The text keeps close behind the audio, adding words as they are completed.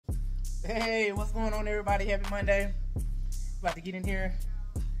Hey, what's going on, everybody? Happy Monday. About to get in here,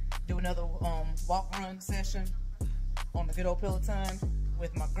 do another walk run session on the good old Peloton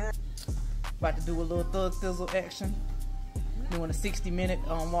with my girl. About to do a little thug thizzle action. Doing a 60-minute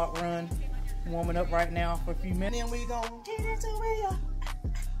walk run. Warming up right now for a few minutes. And then we gonna get into it. No,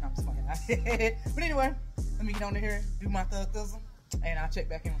 I'm just playing. But anyway, let me get on here, do my thug thizzle, and I'll check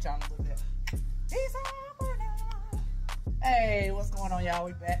back in with y'all in a little bit. Peace out. Hey, what's going on, y'all?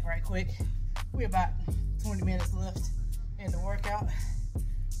 We back right quick. We about 20 minutes left in the workout.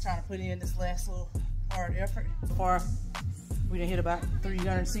 Trying to put in this last little hard effort. So far, we done hit about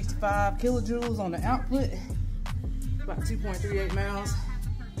 365 kilojoules on the output. About 2.38 miles.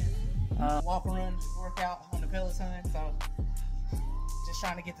 Walk run workout on the Peloton. So just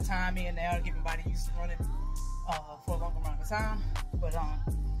trying to get the time in now to get my body used to running for a longer amount of time. But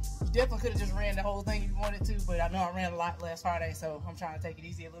definitely could have just ran the whole thing if you wanted to, but I know I ran a lot last Friday, so I'm trying to take it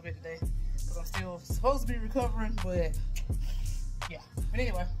easy a little bit today because I'm still supposed to be recovering, but yeah. But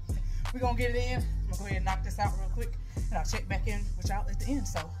anyway, we're gonna get it in. I'm gonna go ahead and knock this out real quick, and I'll check back in with y'all at the end.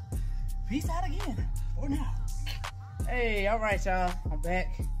 So peace out again for now. Hey, all right, y'all, I'm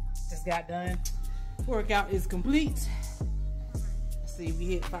back. Just got done. Workout is complete. Let's see, we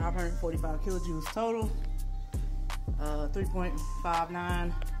hit 545 kilojoules total.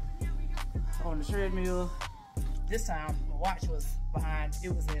 3.59 on the treadmill. This time my watch was behind.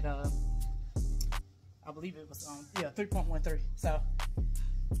 It was at I believe it was 3.13. So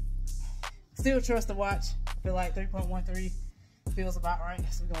still trust the watch. I feel like 3.13 feels about right,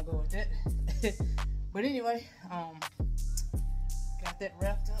 so we're gonna go with that. But anyway, got that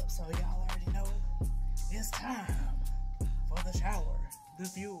wrapped up, so y'all already know it's time for the shower, the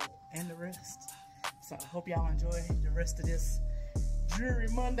fuel, and the rest. So I hope y'all enjoy the rest of this dreary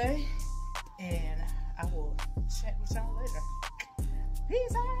Monday, and I will chat with y'all later.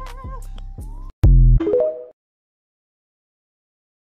 Peace out.